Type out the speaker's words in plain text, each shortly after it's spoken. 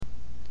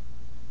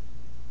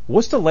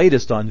What's the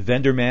latest on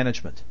vendor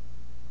management?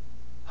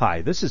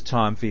 Hi, this is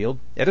Tom Field,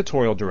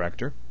 Editorial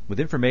Director with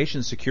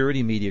Information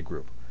Security Media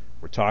Group.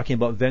 We're talking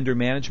about vendor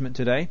management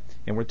today,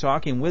 and we're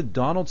talking with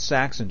Donald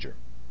Saxinger,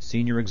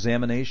 Senior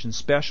Examination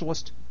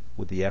Specialist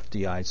with the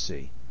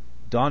FDIC.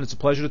 Don, it's a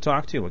pleasure to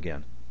talk to you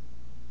again.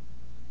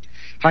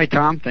 Hi,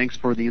 Tom. Thanks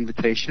for the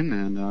invitation,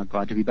 and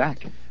glad to be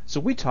back. So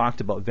we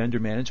talked about vendor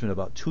management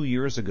about 2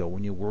 years ago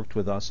when you worked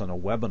with us on a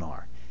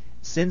webinar.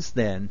 Since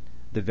then,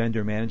 the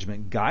vendor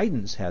management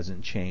guidance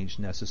hasn't changed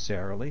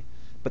necessarily,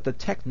 but the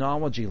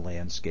technology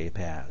landscape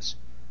has.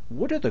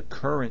 What are the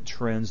current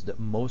trends that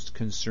most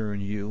concern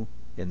you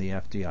in the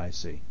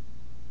FDIC?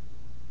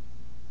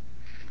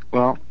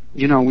 Well,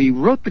 we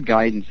wrote the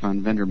guidance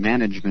on vendor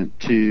management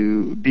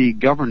to be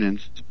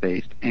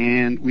governance-based,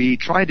 and we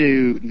try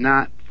to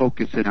not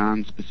focus it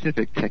on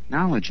specific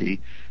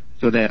technology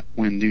so that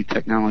when new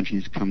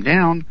technologies come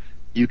down,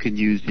 you can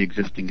use the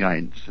existing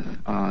guidance.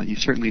 You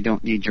certainly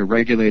don't need your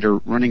regulator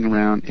running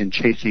around and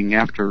chasing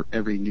after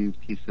every new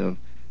piece of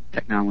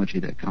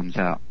technology that comes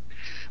out.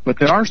 But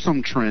there are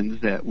some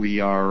trends that we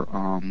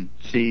are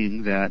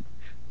seeing that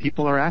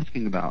people are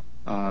asking about.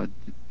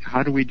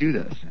 How do we do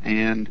this?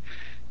 And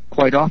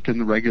quite often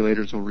the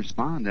regulators will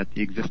respond that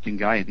the existing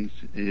guidance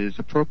is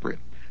appropriate.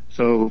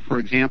 So, for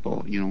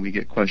example, we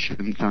get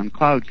questions on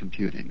cloud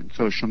computing and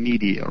social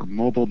media or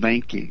mobile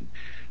banking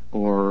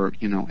or,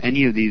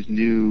 any of these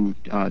new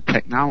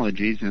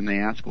technologies, and they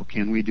ask, well,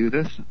 can we do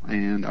this?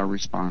 And our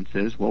response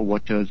is, well,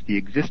 what does the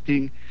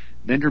existing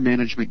vendor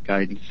management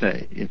guidance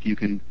say? If you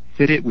can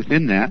fit it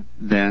within that,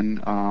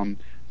 then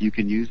you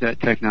can use that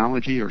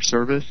technology or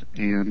service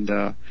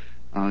and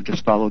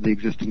just follow the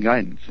existing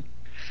guidance.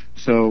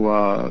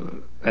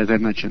 So, as I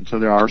mentioned,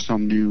 there are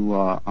some new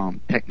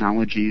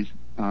technologies.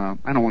 I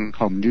don't want to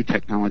call them new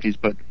technologies,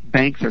 but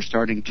banks are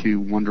starting to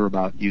wonder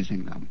about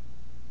using them.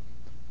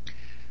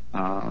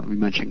 We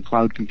mentioned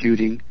cloud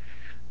computing.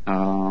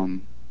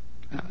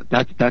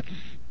 That's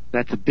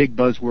a big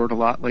buzzword a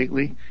lot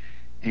lately,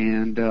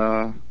 and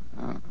the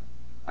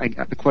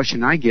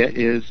question I get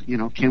is,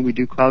 can we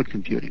do cloud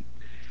computing?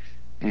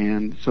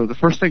 And so the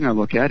first thing I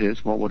look at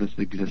is, well, what does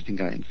the existing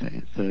guidance say?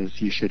 It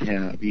says you should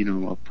have,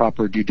 a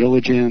proper due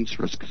diligence,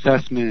 risk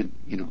assessment,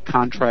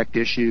 contract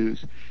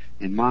issues,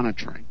 and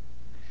monitoring.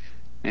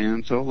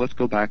 And so let's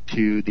go back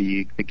to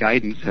the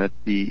guidance that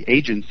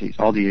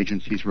all the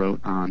agencies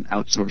wrote on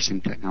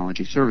outsourcing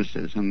technology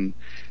services. And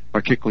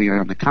particularly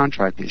on the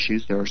contract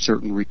issues, there are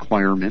certain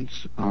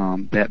requirements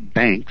that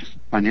banks,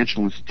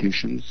 financial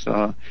institutions,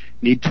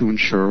 need to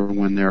ensure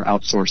when they're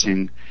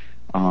outsourcing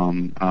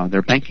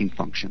their banking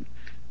function.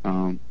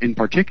 In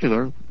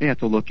particular, they have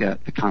to look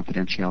at the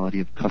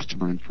confidentiality of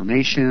customer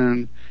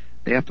information.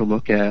 They have to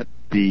look at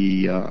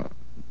the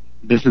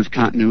business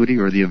continuity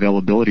or the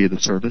availability of the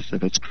service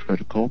if it's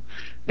critical.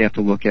 They have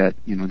to look at,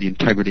 the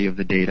integrity of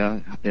the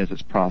data as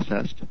it's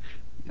processed.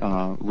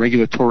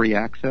 Regulatory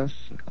access.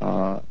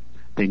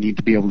 They need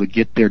to be able to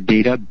get their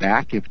data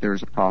back if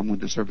there's a problem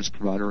with the service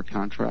provider or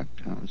contract,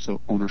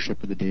 so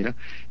ownership of the data.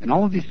 And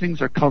all of these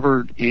things are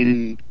covered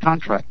in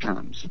contract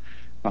terms.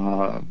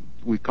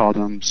 We call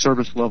them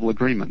service level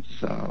agreements.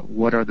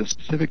 What are the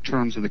specific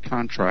terms of the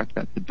contract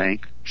that the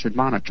bank should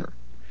monitor?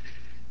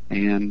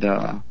 And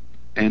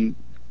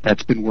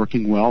that's been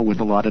working well with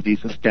a lot of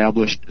these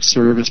established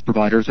service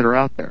providers that are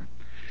out there.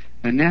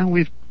 And now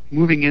we're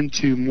moving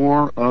into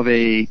more of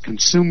a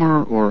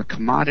consumer or a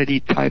commodity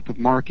type of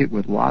market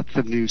with lots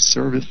of new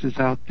services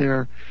out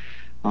there.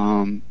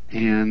 And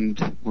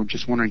we're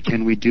just wondering,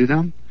 can we do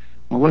them?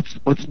 Well,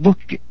 let's look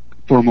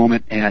for a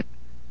moment at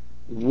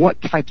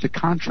what types of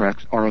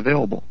contracts are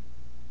available.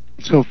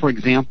 So, for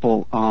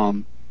example,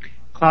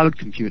 cloud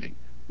computing.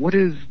 What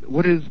is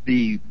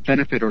the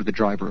benefit or the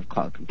driver of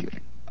cloud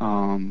computing?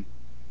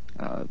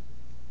 A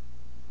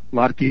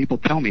lot of people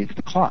tell me it's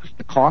the cost.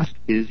 The cost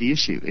is the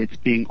issue. It's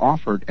being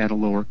offered at a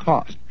lower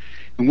cost.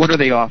 And what are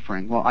they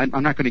offering? Well, I'm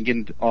not going to get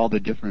into all the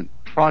different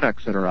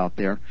products that are out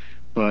there,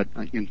 but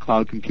in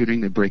cloud computing,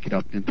 they break it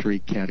up in three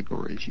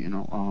categories,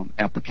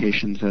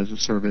 applications as a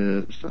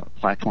service,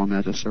 platform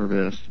as a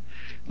service,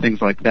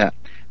 things like that.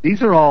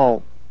 These are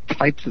all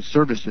types of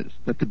services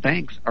that the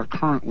banks are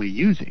currently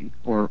using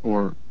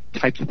or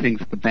types of things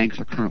that the banks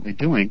are currently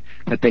doing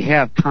that they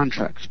have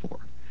contracts for.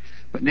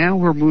 But now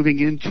we're moving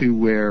into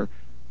where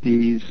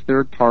these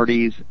third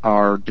parties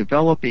are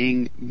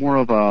developing more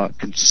of a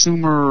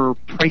consumer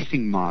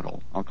pricing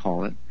model, I'll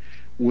call it,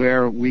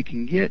 where we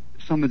can get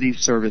some of these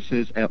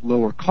services at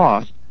lower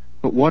cost,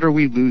 but what are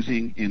we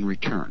losing in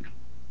return?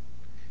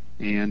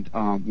 And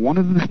one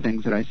of the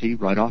things that I see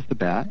right off the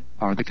bat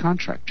are the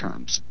contract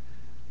terms.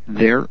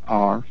 There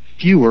are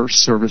fewer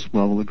service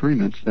level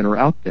agreements that are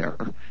out there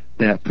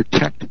that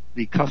protect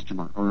the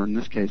customer, or in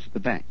this case, the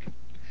bank.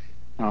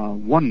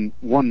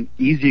 One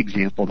easy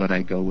example that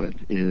I go with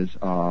is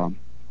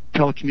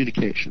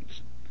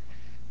telecommunications.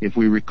 If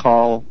we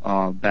recall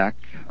back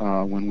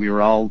when we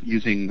were all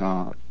using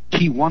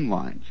T1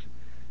 lines,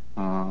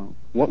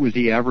 what was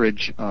the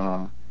average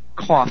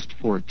cost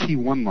for a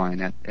T1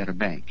 line at a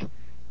bank?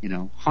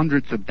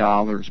 Hundreds of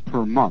dollars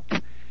per month.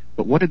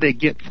 But what did they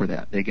get for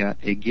that? They got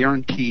a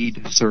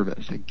guaranteed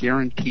service, a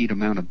guaranteed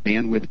amount of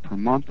bandwidth per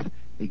month,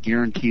 a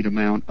guaranteed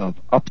amount of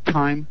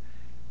uptime,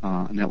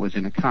 and that was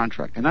in a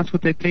contract. And that's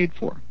what they paid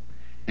for.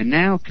 And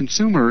now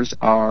consumers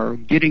are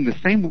getting the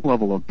same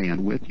level of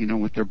bandwidth,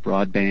 with their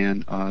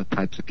broadband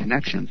types of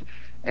connections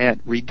at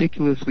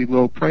ridiculously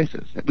low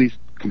prices, at least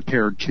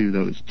compared to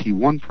those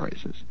T1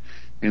 prices.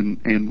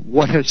 And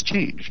what has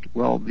changed?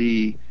 Well,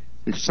 the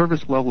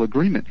service level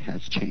agreement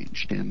has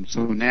changed. And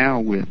so now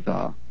with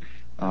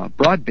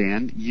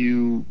broadband,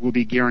 you will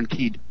be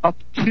guaranteed up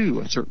to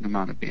a certain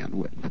amount of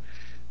bandwidth.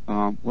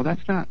 Well,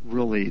 that's not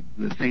really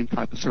the same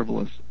type of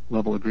service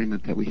level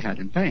agreement that we had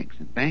in banks.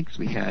 In banks,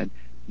 we had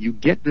you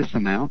get this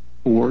amount,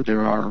 or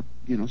there are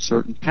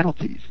certain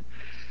penalties.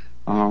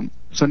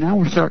 So now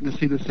we're starting to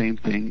see the same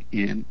thing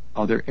in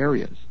other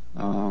areas.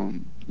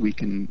 We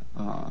can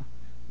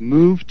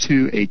move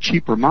to a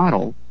cheaper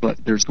model, but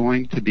there's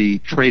going to be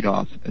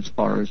trade-offs as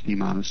far as the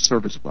amount of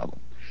service level.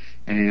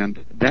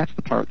 And that's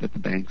the part that the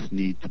banks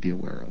need to be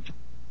aware of.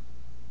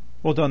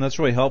 Well, Don, that's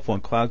really helpful,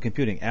 and cloud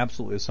computing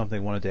absolutely is something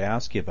I wanted to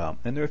ask you about.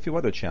 And there are a few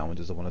other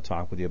challenges I want to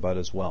talk with you about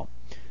as well.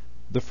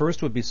 The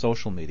first would be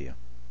social media.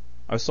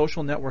 Are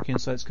social networking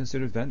sites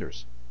considered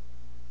vendors?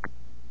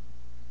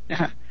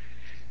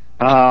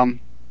 I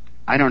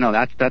don't know.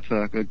 That's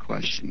a good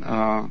question.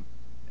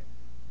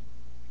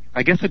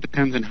 I guess it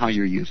depends on how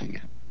you're using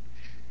it.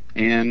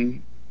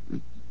 And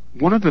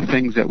one of the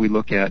things that we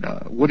look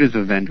at, what is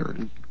a vendor?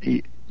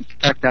 In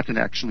fact, that's an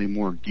actually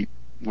more deep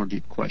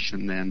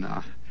question than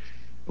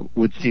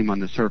would seem on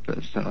the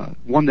surface.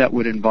 One that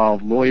would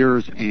involve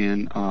lawyers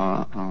and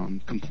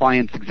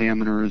compliance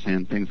examiners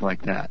and things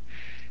like that.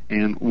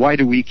 And why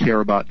do we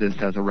care about this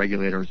as a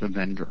regulator, as a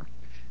vendor?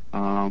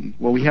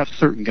 Well, we have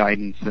certain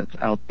guidance that's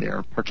out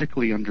there,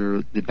 particularly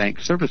under the Bank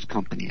Service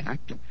Company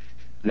Act,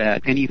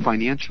 that any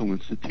financial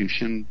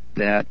institution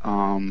that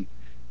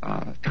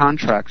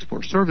contracts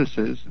for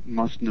services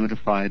must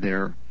notify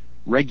their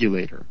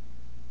regulator.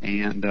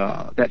 And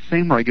that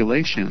same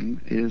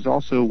regulation is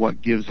also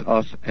what gives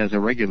us as a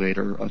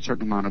regulator a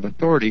certain amount of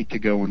authority to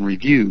go and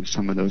review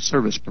some of those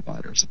service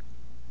providers.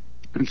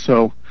 And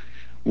so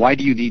why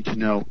do you need to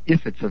know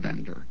if it's a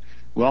vendor?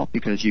 Well,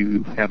 because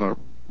you have a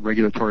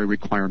regulatory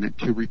requirement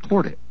to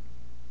report it.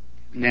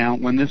 Now,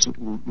 when this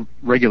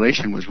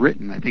regulation was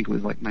written, I think it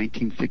was like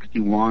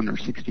 1961 or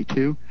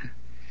 62,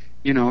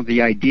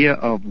 the idea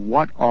of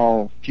what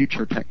all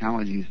future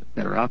technologies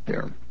that are out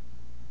there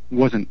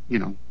wasn't,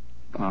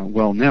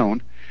 well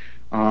known.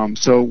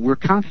 So we're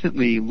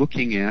constantly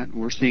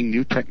we're seeing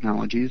new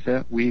technologies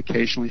that we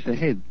occasionally say,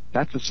 hey,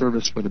 that's a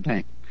service for the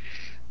bank.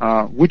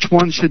 Which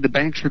one should the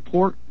banks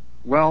report?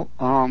 Well,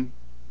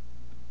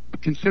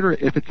 consider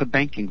it if it's a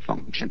banking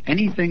function.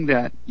 Anything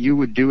that you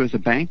would do as a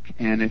bank,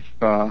 and if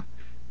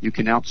you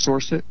can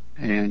outsource it,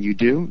 and you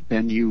do,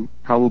 then you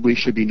probably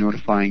should be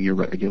notifying your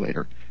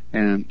regulator.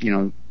 And,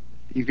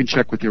 you can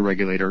check with your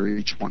regulator.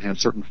 Each one has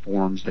certain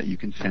forms that you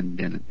can send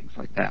in and things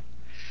like that.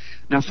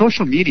 Now,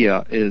 social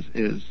media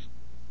is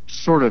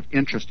sort of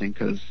interesting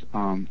because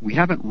we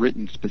haven't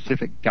written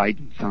specific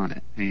guidance on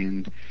it.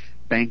 And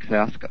banks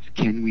ask us,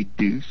 can we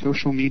do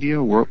social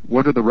media?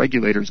 What are the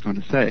regulators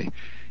going to say?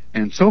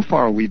 And so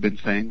far, we've been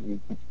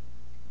saying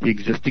the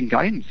existing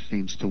guidance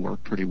seems to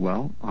work pretty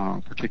well,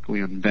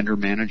 particularly on vendor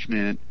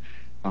management.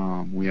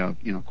 We have,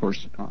 of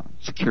course,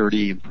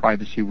 security and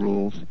privacy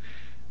rules.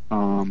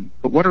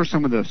 But what are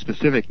some of the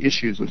specific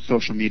issues with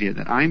social media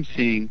that I'm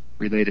seeing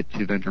related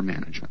to vendor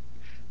management?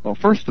 Well,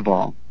 first of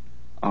all,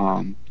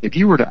 if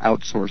you were to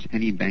outsource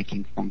any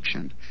banking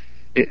function,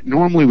 it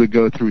normally would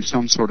go through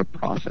some sort of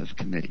process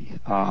committee.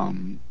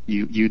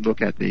 You'd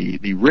look at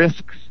the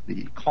risks,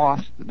 the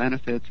costs, the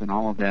benefits, and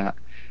all of that,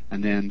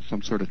 and then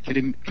some sort of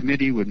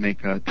committee would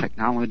make a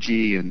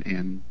technology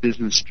and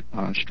business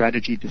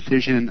strategy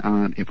decision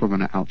on if we're going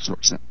to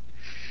outsource it.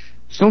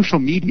 Social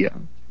media,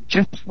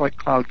 just like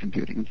cloud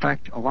computing. In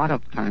fact, a lot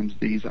of times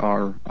these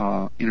are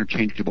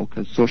interchangeable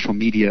because social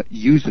media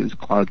uses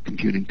cloud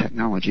computing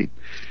technology.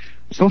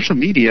 Social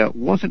media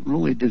wasn't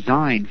really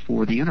designed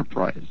for the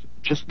enterprise.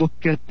 Just look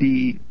at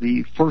the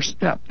first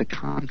step, the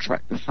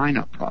contract, the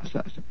sign-up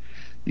process.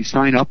 You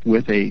sign up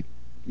with a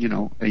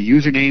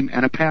username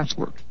and a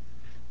password.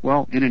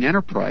 Well, in an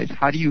enterprise,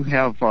 how do you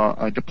have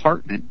a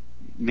department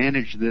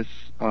manage this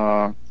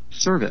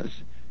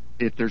service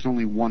if there's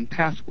only one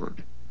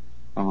password?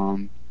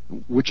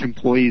 Which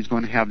employee is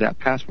going to have that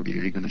password? Are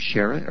you going to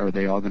share it, or are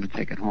they all going to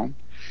take it home?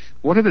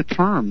 What are the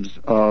terms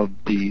of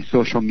the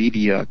social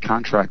media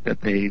contract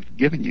that they've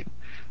given you?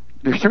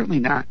 They're certainly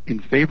not in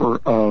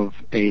favor of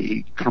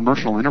a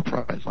commercial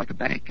enterprise like a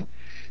bank.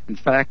 In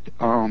fact,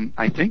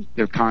 I think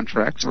their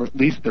contracts, or at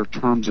least their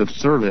terms of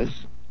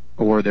service,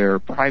 or their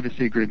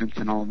privacy agreements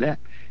and all of that,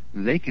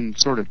 they can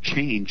sort of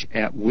change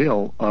at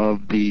will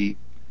of the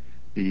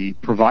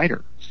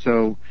provider.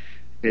 So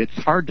it's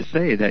hard to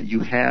say that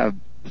you're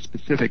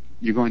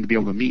going to be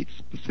able to meet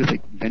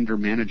specific vendor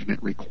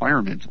management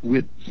requirements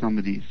with some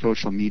of these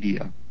social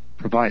media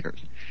providers.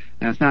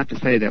 Now, it's not to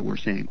say that we're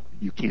saying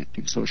you can't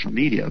do social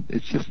media.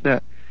 It's just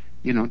that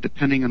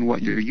depending on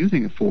what you're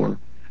using it for,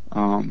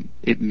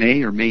 it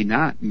may or may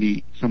not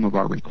meet some of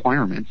our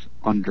requirements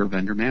under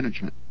vendor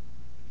management.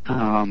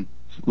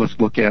 Let's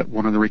look at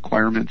one of the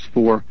requirements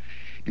for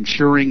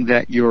ensuring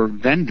that your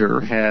vendor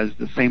has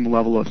the same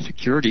level of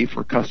security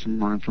for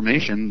customer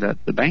information that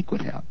the bank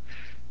would have.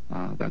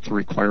 That's a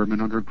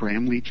requirement under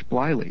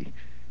Gramm-Leach-Bliley.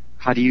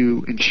 How do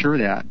you ensure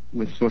that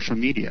with social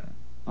media?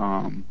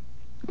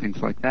 Things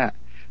like that.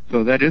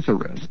 So that is a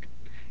risk.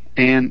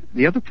 And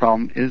the other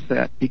problem is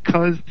that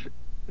because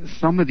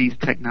some of these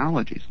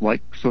technologies,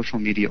 like social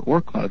media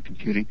or cloud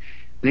computing,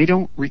 they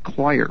don't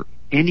require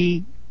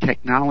any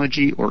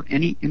technology or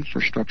any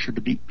infrastructure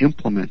to be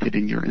implemented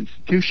in your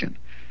institution,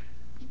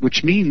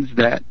 which means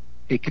that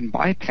it can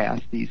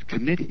bypass these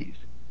committees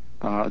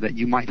that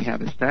you might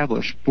have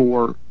established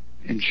for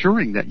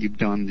ensuring that you've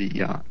done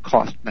the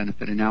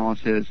cost-benefit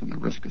analysis and the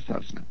risk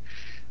assessment.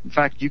 In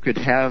fact, you could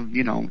have,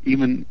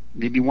 even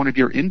maybe one of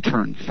your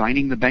interns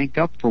signing the bank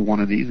up for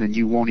one of these and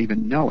you won't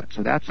even know it.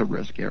 So that's a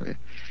risk area.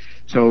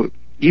 So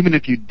even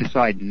if you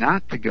decide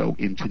not to go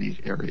into these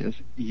areas,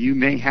 you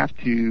may have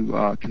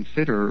to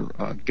consider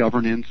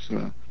governance,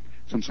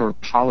 some sort of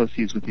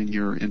policies within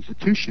your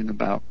institution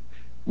about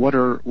what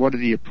are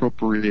the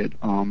appropriate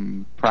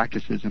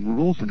practices and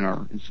rules in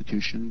our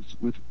institutions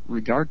with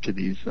regard to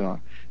these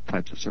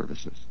types of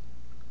services.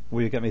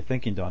 Well, you got me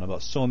thinking, Don,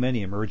 about so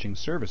many emerging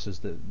services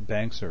that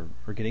banks are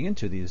getting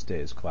into these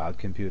days: cloud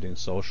computing,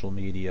 social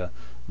media,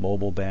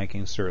 mobile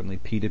banking, certainly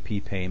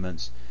P2P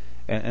payments.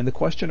 And the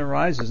question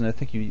arises, and I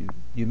think you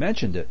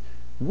mentioned it,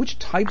 which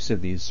types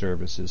of these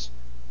services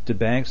do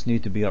banks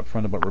need to be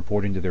upfront about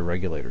reporting to their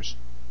regulators?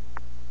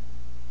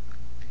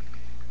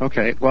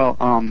 Okay, well,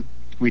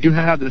 we do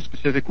have the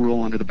specific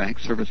rule under the Bank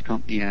Service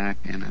Company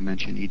Act, and I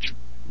mentioned each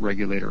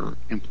regulator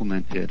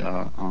implemented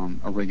a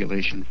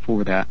regulation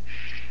for that.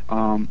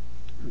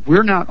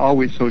 We're not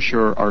always so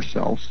sure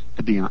ourselves,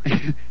 to be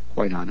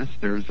quite honest.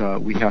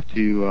 We have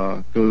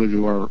to go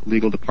to our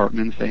legal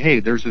department and say, hey,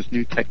 there's this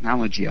new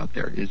technology out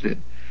there. Is it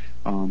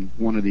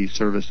one of these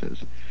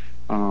services?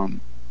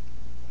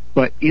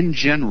 But in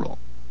general,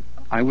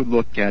 I would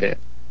look at it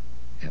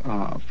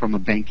from a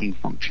banking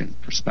function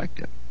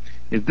perspective.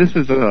 If this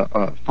is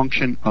a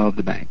function of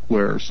the bank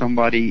where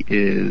somebody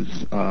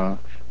is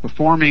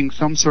performing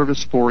some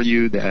service for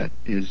you that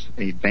is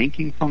a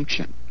banking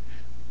function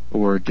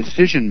or a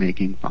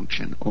decision-making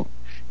function,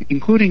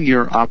 including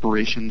your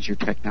operations, your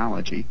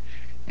technology,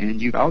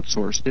 and you've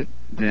outsourced it,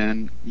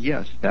 then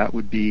yes, that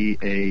would be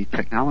a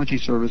technology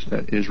service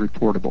that is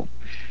reportable.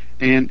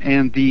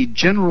 And the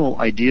general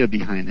idea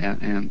behind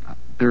that, and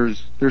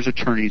there's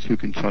attorneys who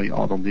can tell you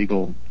all the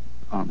legal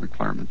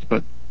requirements,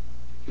 but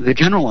the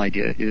general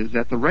idea is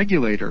that the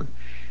regulator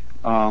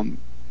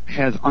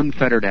has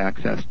unfettered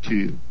access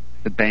to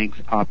the bank's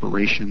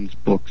operations,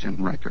 books,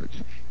 and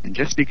records. And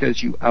just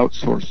because you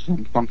outsource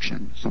some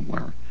function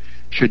somewhere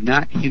should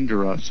not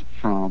hinder us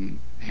from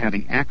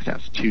having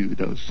access to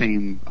those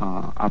same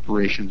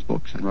operations,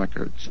 books, and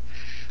records.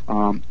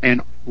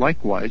 And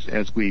likewise,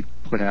 as we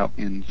put out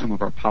in some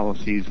of our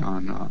policies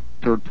on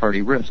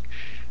third-party risk,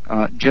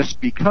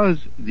 just because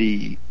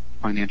the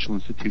financial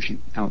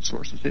institution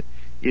outsources it,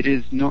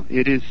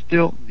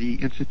 the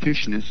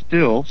institution is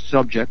still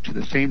subject to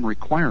the same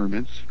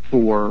requirements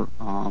for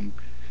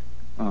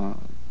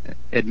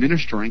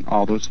administering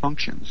all those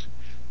functions.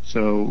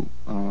 So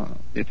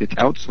if it's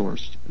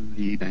outsourced,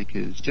 the bank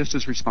is just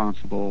as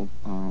responsible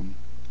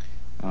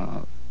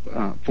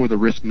for the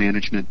risk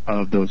management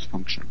of those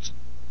functions.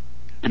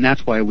 And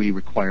that's why we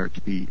require it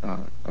to be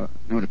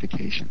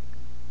notification.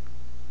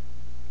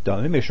 Don,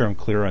 let me make sure I'm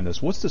clear on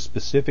this. What's the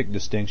specific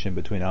distinction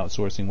between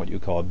outsourcing what you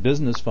call a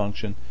business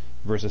function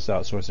versus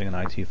outsourcing an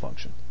IT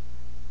function?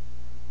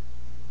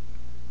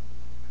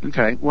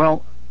 Okay,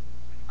 well,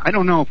 I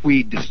don't know if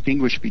we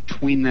distinguish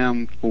between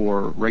them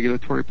for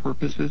regulatory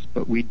purposes,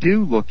 but we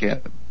do look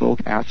at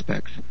both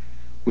aspects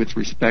with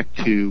respect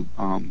to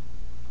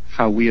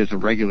how we as a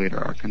regulator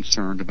are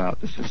concerned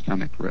about the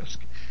systemic risk.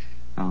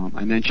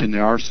 I mentioned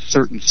there are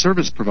certain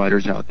service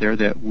providers out there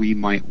that we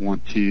might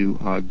want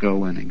to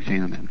go and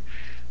examine.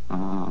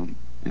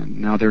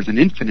 And now there's an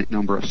infinite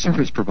number of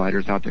service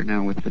providers out there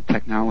now with the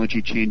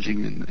technology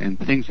changing and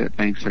things that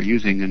banks are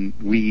using, and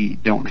we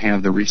don't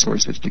have the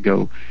resources to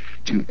go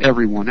to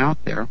everyone out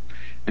there.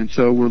 And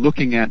so we're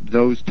looking at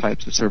those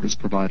types of service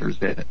providers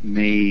that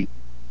may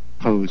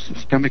pose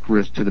systemic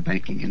risk to the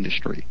banking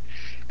industry.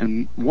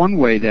 And one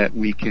way that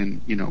we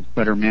can,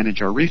 better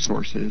manage our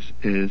resources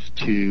is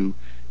to,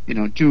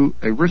 do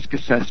a risk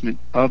assessment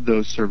of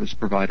those service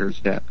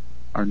providers that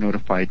are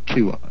notified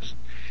to us.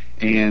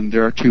 And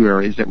there are two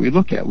areas that we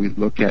look at. We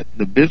look at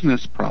the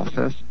business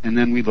process, and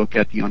then we look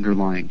at the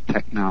underlying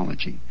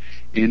technology.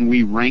 And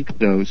we rank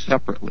those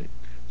separately.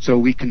 So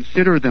we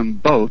consider them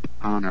both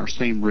on our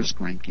same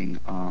risk ranking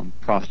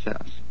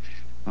process.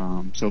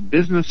 So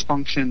business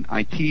function,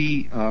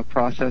 IT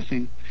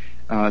processing,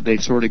 they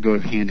sort of go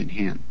hand in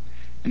hand.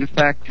 And in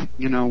fact,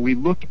 we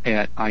look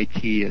at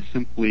IT as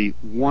simply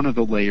one of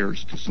the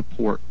layers to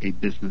support a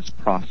business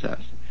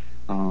process.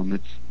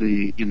 It's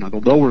the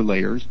lower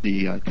layers,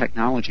 the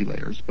technology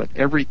layers, but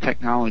every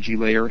technology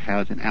layer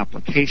has an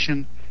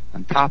application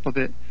on top of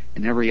it,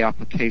 and every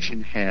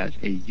application has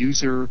a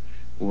user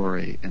or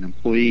an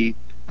employee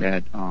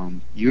that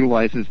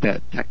utilizes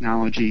that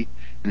technology,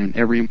 and then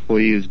every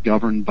employee is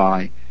governed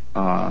by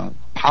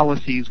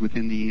policies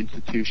within the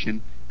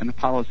institution, and the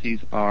policies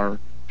are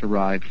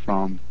derived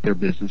from their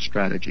business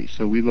strategy.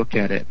 So we look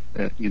at it,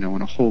 in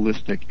a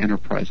holistic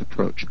enterprise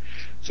approach.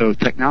 So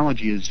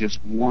technology is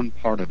just one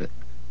part of it.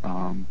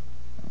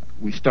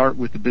 We start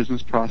with the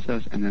business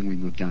process, and then we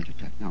move down to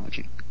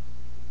technology.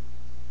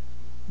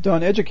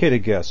 Don,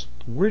 educated guess,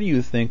 where do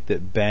you think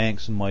that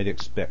banks might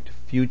expect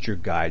future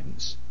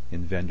guidance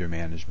in vendor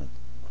management?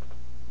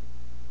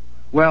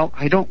 Well,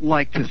 I don't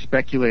like to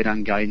speculate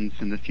on guidance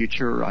in the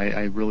future.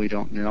 I really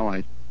don't know.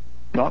 I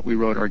thought we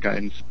wrote our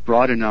guidance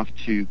broad enough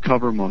to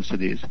cover most of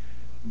these,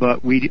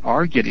 but we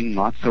are getting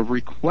lots of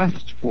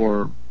requests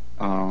for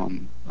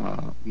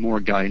more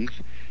guidance.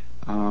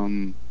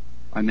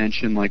 I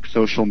mentioned like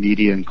social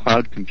media and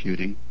cloud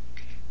computing.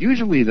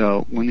 Usually,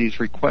 though, when these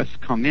requests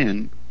come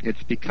in,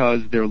 it's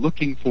because they're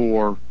looking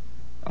for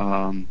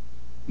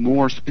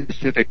more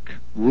specific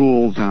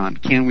rules on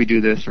can we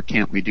do this or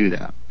can't we do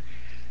that.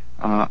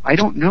 I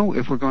don't know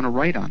if we're going to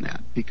write on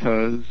that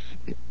because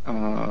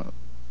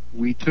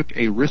we took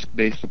a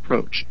risk-based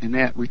approach, and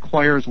that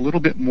requires a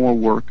little bit more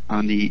work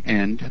on the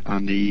end,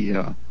 on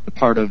the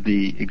part of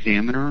the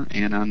examiner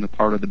and on the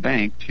part of the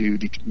bank to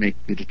make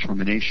the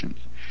determinations.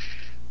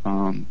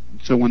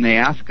 So when they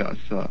ask us,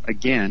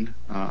 again,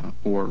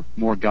 for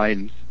more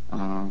guidance,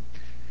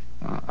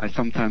 I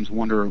sometimes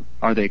wonder,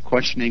 are they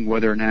questioning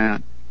whether or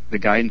not the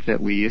guidance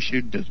that we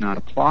issued does not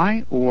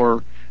apply,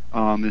 or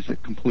is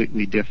it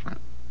completely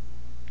different?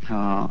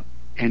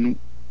 And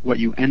what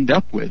you end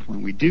up with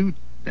when we do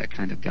that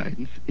kind of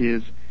guidance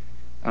is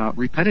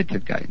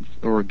repetitive guidance,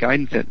 or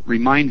guidance that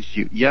reminds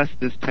you, yes,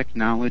 this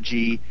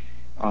technology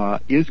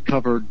is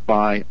covered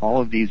by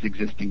all of these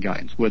existing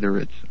guidance, whether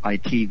it's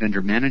IT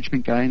vendor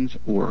management guidance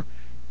or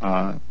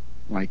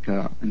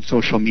in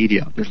social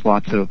media. There's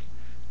lots of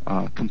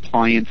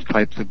compliance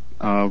types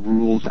of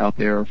rules out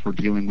there for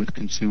dealing with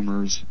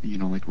consumers,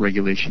 like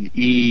Regulation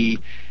E,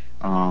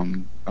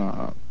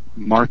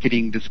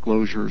 marketing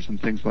disclosures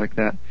and things like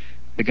that.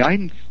 The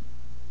guidance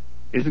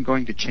isn't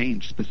going to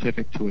change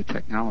specific to a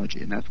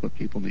technology, and that's what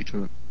people need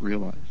to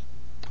realize.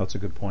 That's a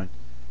good point.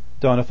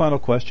 Don, a final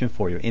question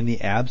for you. In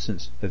the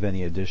absence of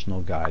any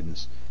additional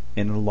guidance,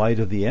 and in light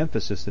of the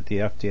emphasis that the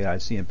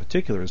FDIC in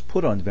particular has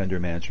put on vendor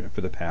management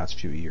for the past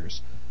few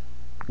years,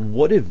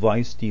 what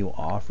advice do you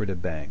offer to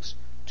banks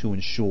to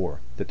ensure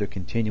that they're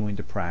continuing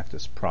to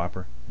practice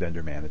proper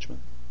vendor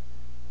management?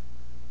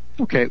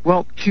 Okay,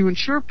 well, to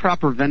ensure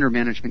proper vendor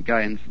management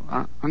guidance,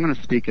 I'm going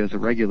to speak as a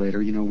regulator.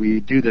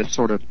 We do this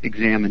sort of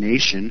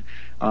examination.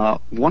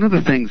 One of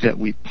the things that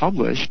we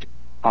published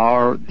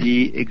are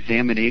the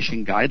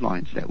examination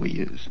guidelines that we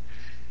use.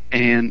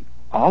 And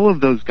all of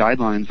those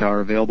guidelines are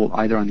available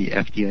either on the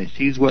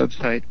FDIC's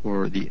website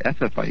or the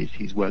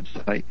FFIEC's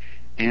website.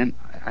 And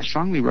I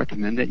strongly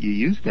recommend that you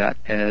use that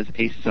as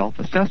a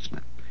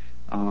self-assessment.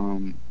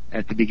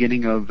 At the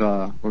beginning of,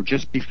 or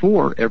just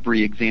before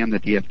every exam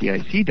that the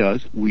FDIC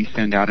does, we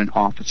send out an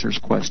officer's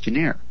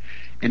questionnaire.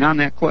 And on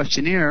that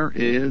questionnaire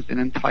is an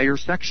entire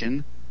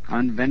section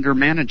on vendor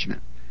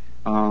management.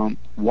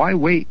 Why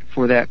wait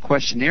for that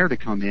questionnaire to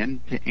come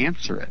in to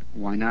answer it?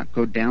 Why not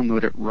go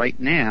download it right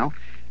now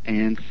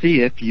and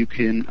see if you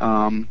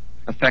can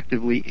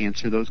effectively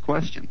answer those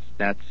questions?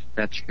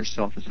 That's your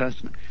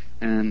self-assessment.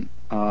 And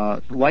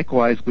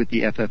likewise with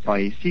the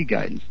FFIEC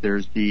guidance,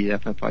 there's the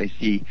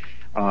FFIEC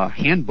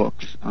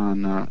handbooks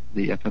on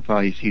the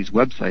FFIEC's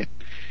website.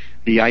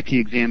 The IT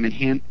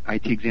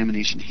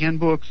examination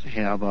handbooks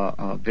have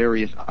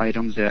various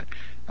items that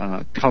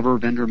cover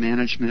vendor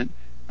management.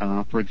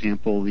 For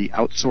example, the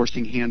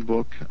outsourcing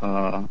handbook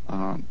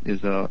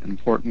is an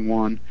important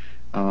one.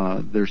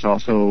 There's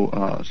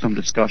also some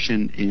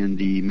discussion in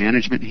the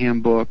management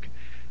handbook.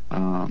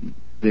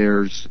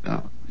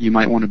 You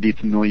might want to be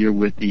familiar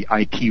with the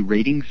IT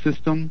rating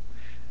system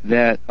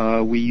that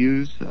we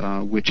use,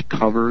 which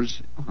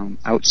covers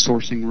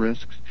outsourcing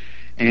risks.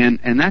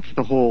 And that's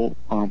the whole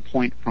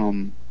point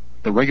from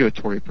the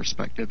regulatory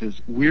perspective,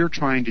 is we're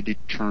trying to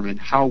determine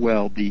how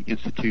well the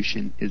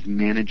institution is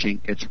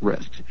managing its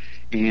risks.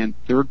 And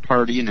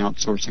third-party and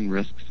outsourcing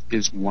risks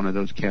is one of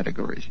those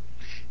categories.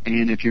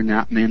 And if you're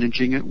not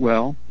managing it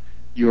well,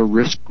 your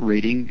risk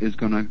rating is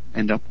going to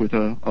end up with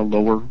a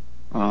lower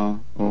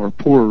or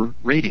poorer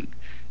rating.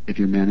 If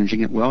you're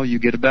managing it well, you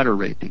get a better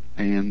rating.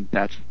 And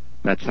that's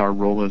our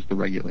role as the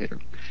regulator.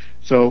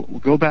 So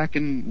go back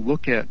and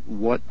look at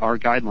what our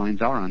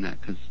guidelines are on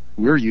that, because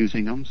we're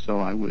using them, so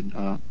I would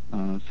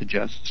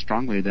suggest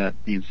strongly that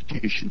the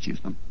institutions use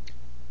them.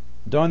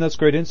 Don, that's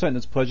great insight, and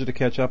it's a pleasure to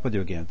catch up with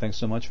you again. Thanks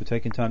so much for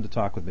taking time to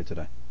talk with me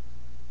today.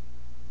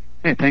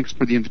 Hey, thanks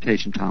for the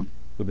invitation, Tom.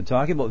 We've been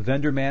talking about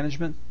vendor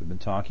management. We've been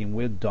talking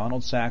with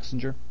Donald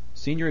Saxinger,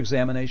 Senior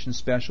Examination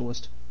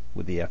Specialist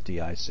with the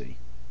FDIC.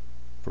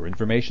 For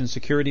Information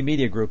Security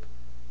Media Group,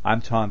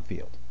 I'm Tom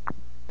Field.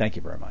 Thank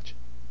you very much.